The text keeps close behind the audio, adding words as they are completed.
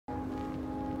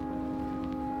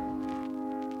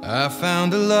I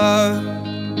found a love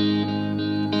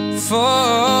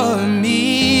for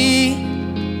me.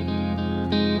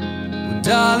 Well,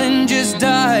 darling, just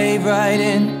dive right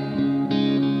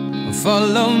in,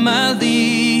 follow my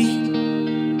lead.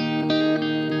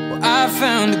 Well, I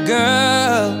found a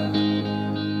girl,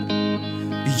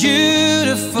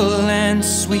 beautiful and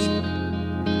sweet.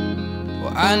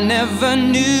 Well, I never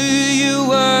knew you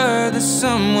were the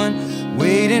someone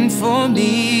waiting for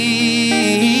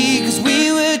me. 'Cause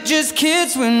we were just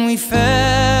kids when we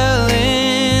fell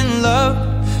in love,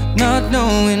 not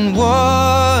knowing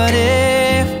what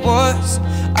it was.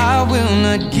 I will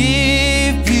not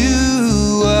give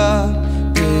you up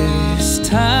this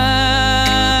time.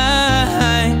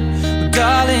 But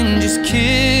darling, just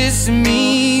kiss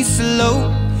me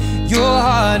slow. Your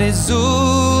heart is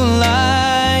all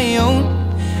I own,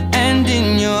 and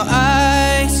in your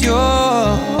eyes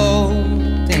you're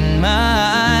holding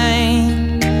mine.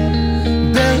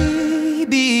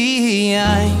 Baby,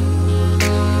 I'm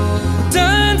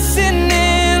dancing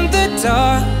in the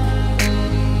dark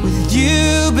with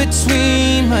you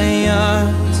between my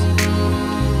arms,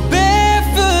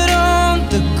 barefoot on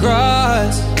the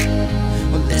grass.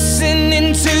 We're listening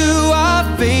to our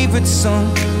favorite song.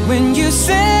 When you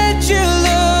said you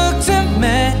looked a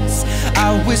mess, I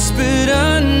whispered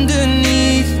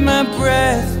underneath my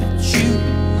breath, but you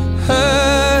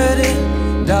heard it.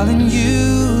 Darling,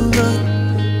 you look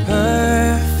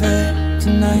perfect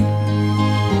tonight.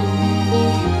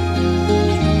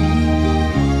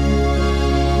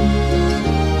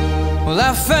 Well,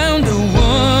 I found a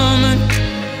woman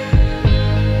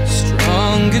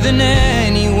stronger than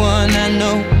anyone I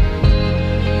know.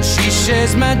 She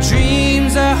shares my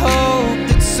dreams. I hope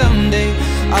that someday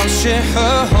I'll share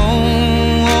her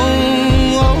home.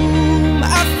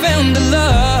 I found a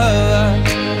love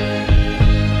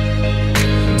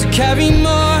to carry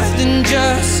more than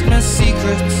just my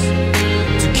secrets,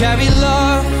 to carry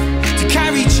love, to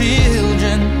carry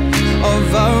children of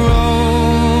our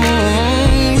own.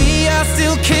 We are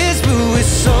still kids, but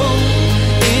we're so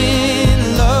in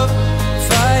love,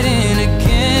 fighting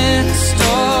against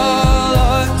all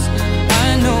odds. I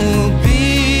know we'll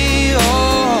be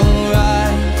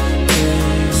alright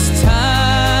this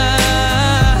time.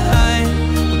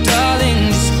 Well, darling,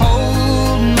 just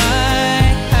hold my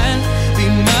hand, be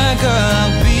my girl,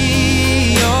 I'll be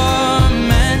your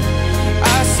man.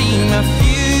 I see my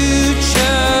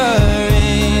future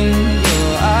in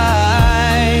your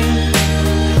eyes.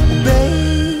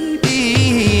 Baby,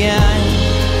 I'm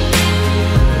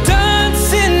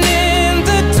dancing in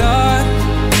the dark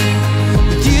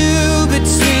with you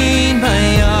between my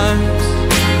arms,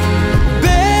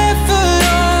 barefoot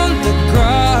on the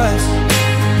grass,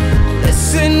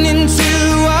 listening to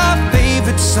our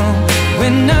favorite song.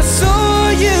 When I saw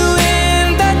you in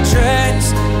that dress,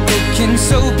 looking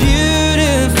so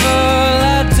beautiful,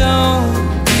 I don't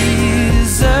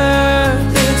deserve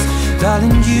this.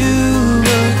 Darling, you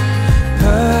look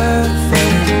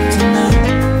perfect tonight.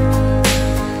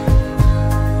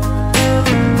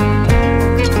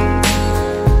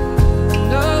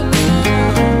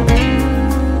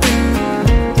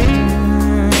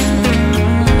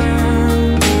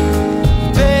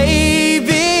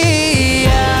 Baby,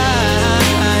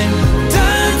 I'm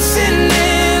dancing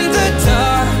in the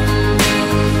dark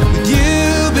with you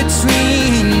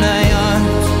between my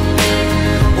arms,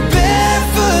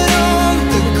 barefoot on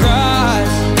the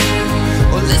grass,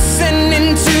 or listening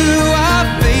to our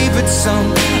favorite song.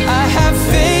 I have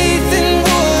faith in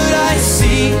what I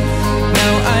see.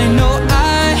 Now I know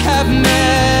I have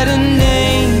met an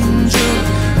angel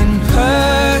in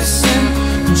person,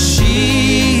 and she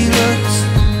looks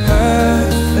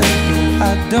perfect.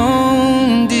 I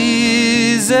don't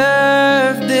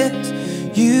deserve this.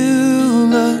 You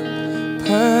look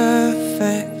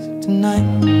perfect tonight.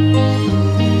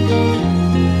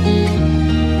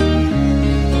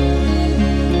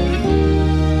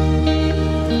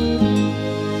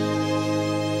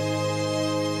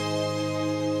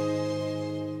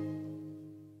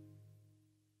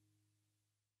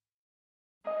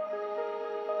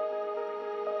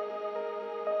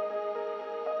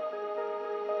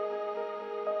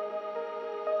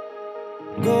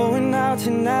 Going out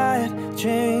tonight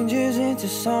changes into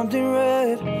something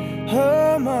red.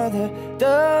 Her mother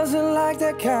doesn't like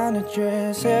that kind of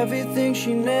dress. Everything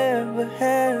she never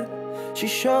had, she's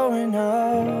showing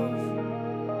off.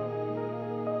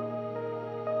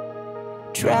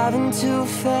 Driving too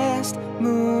fast,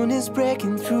 moon is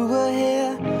breaking through her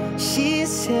hair.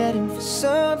 She's heading for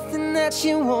something that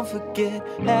she won't forget.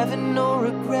 Having no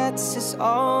regrets is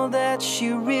all that she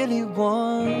really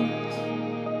wants.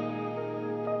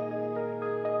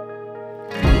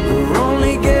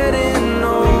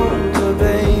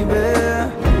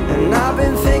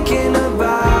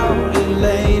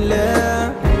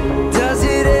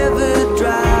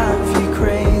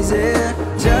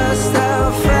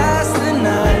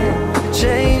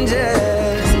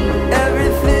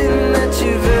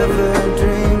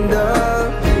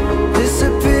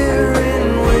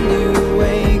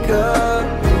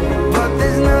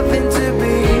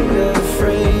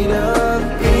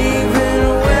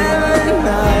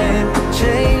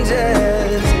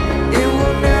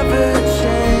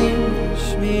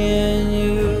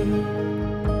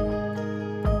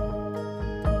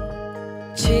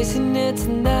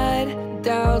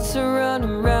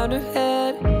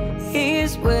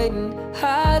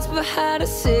 never had a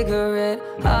cigarette.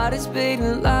 Heart is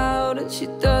beating loud and she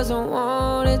doesn't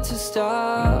want it to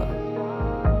stop.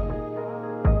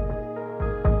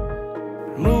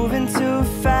 Moving too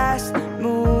fast,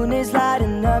 moon is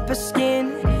lighting up her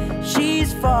skin.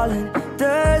 She's falling,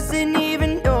 doesn't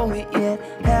even know it yet.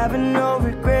 Having no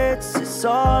regrets is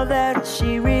all that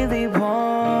she really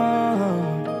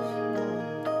wants.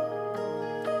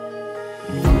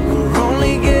 We're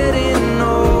only getting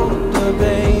older,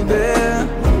 baby,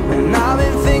 and I've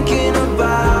been thinking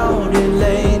about it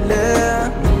lately.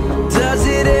 Does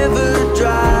it ever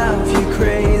drive you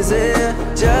crazy?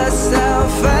 Just how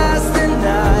fast the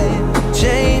night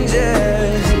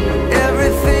changes.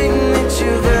 Everything that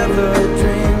you've ever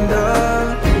dreamed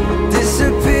of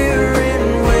disappearing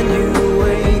when you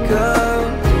wake up.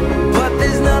 But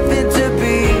there's nothing to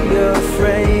be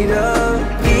afraid of.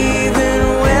 Even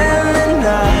when the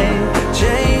night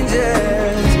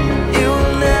changes, it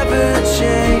will never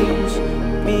change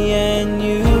me and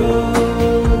you.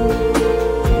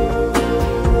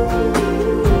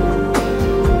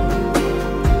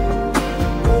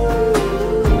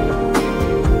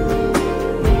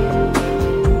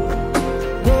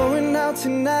 Going out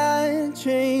tonight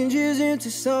changes into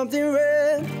something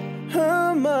red.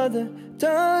 Her mother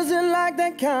doesn't like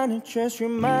that kind of dress.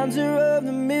 Reminds her of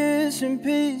the missing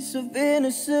piece of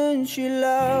innocence she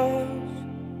lost.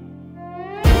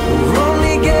 We're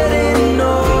only getting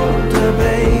older,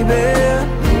 baby,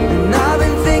 and I've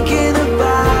been thinking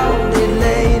about it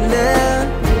lately.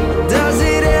 Does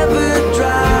it ever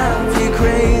drive you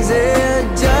crazy?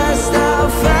 Just how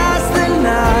fast the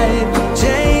night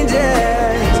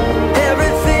changes.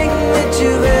 Everything that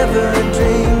you've ever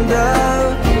dreamed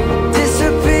of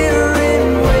disappearing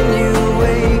when you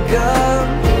wake up.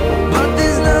 But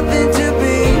there's nothing to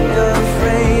be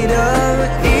afraid of.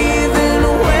 Even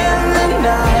when the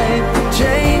night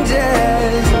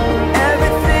changes,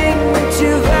 everything that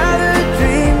you've ever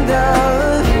dreamed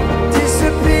of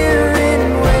disappearing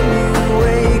when you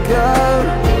wake up.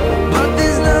 But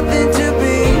there's nothing to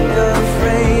be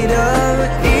afraid of.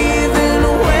 Even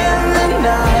when the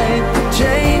night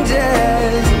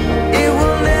changes, it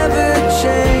will never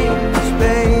change,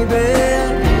 baby.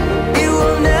 It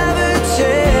will never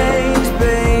change,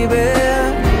 baby.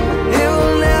 It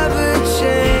will never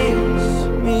change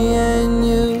me and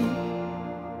you.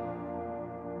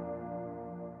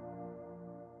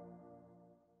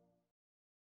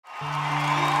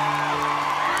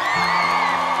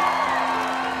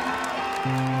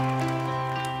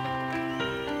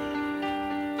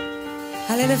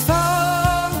 I let it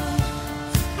fall,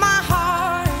 my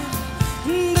heart,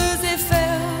 and as it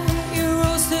fell, you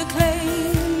rose to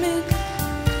claim it.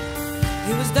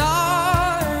 It was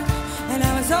dark and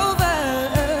I was over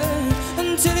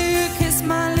until you kissed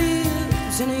my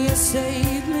lips and you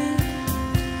saved me.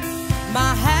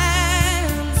 My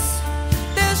hands,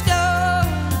 they're strong,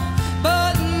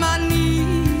 but my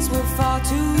knees were far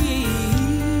too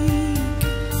weak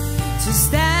to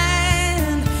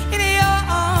stand in your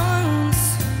arms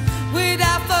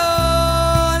without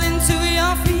falling to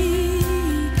your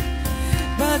feet.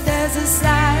 But there's a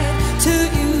side to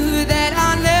you that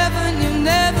I never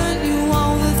knew.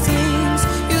 All the things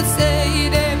you say,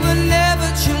 they were never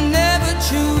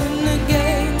true. And the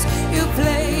games you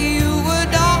play, you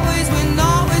would always win,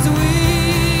 always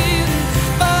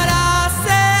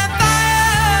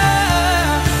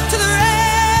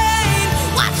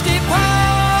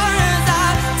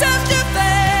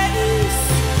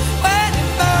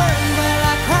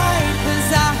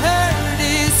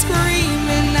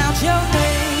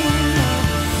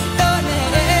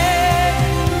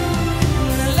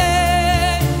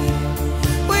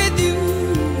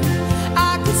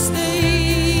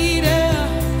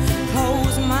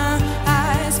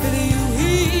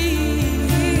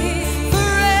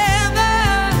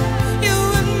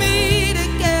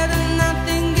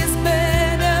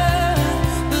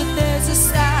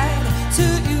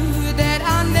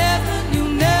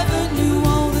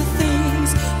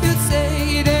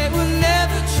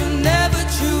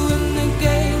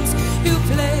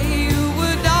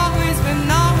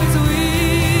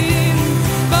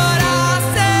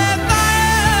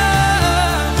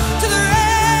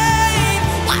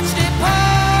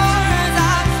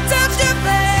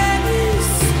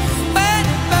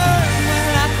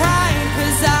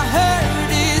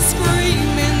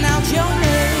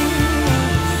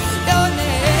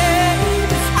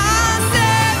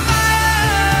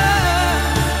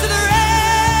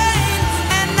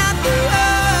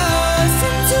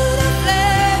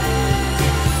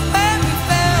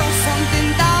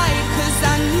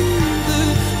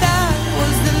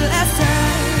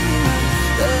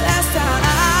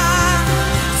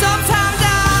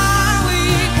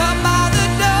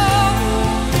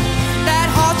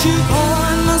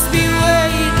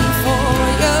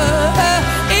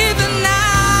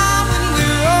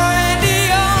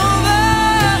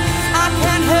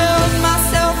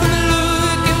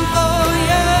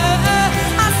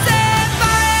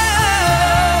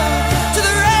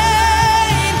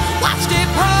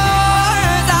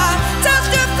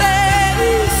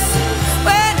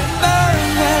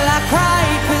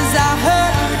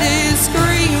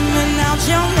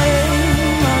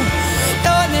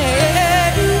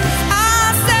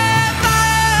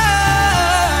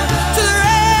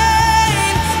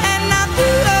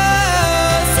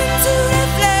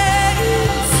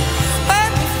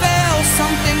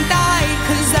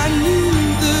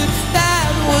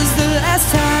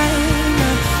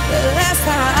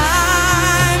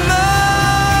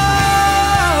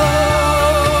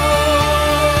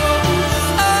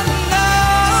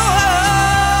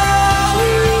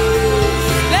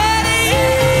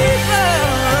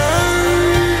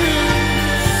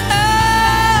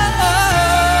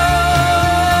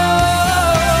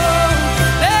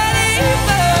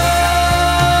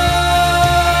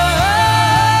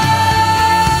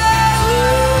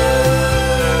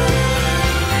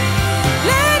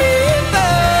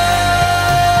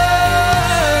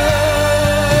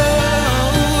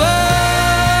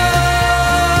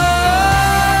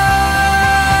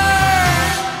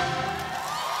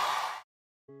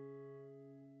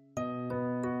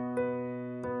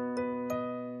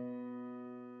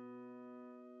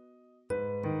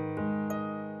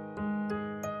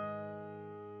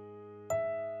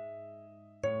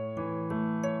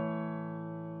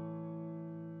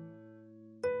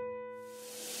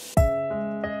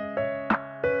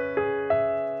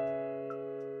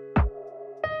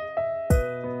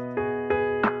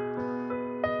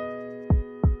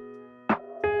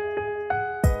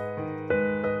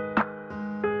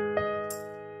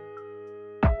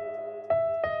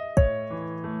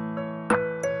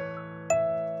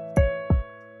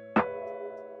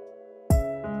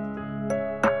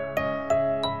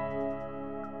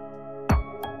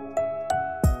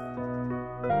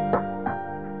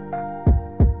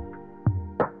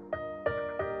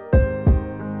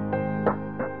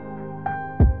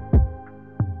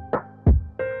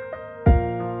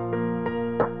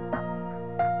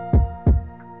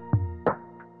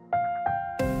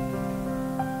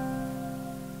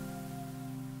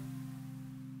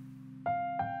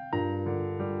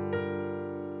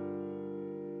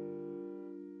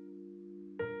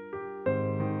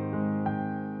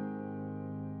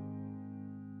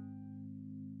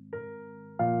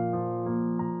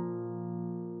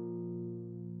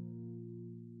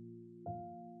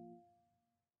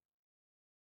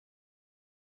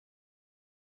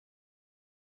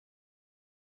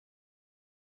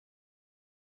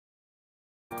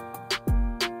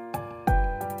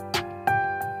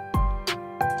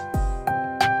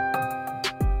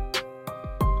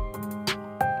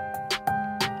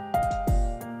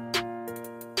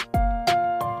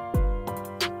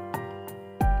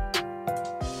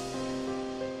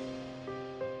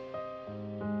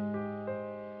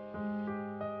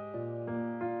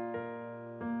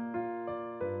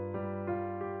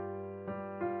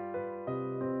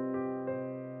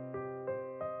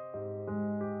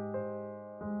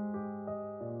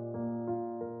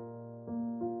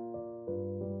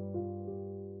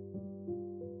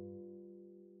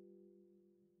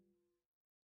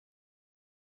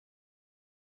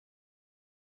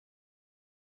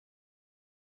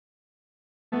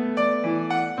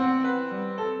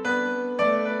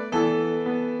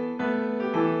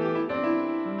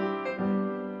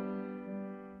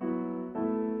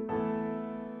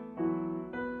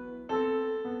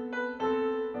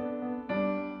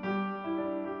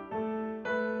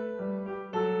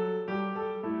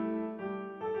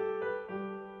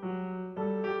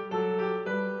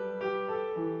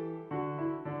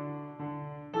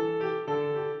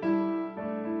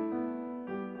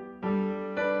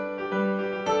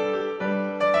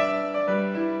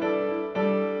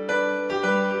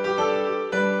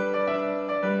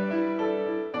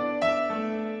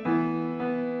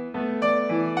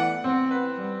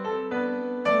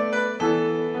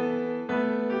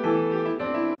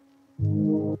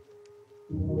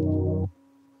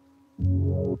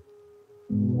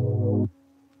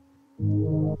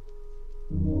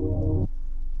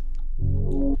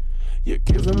You're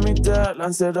giving me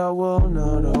deadlines that I will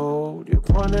not hold. You're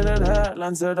pointing at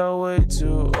headlines that are way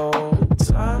too old.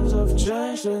 Times have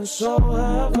changed and so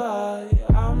have I.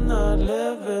 I'm not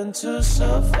living to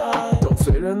survive. Don't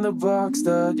fit in the box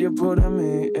that you're putting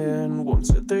me in. Won't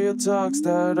sit through your talks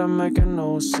that are making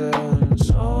no sense.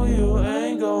 So you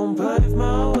ain't gon' pave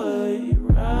my way.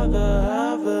 Rather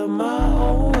have it my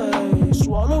own way.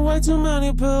 Swallow way too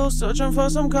many pills, searching for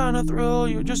some kind of thrill.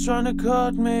 You're just trying to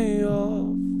cut me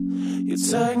off. You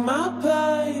take my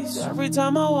pace every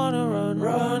time I wanna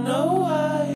run away.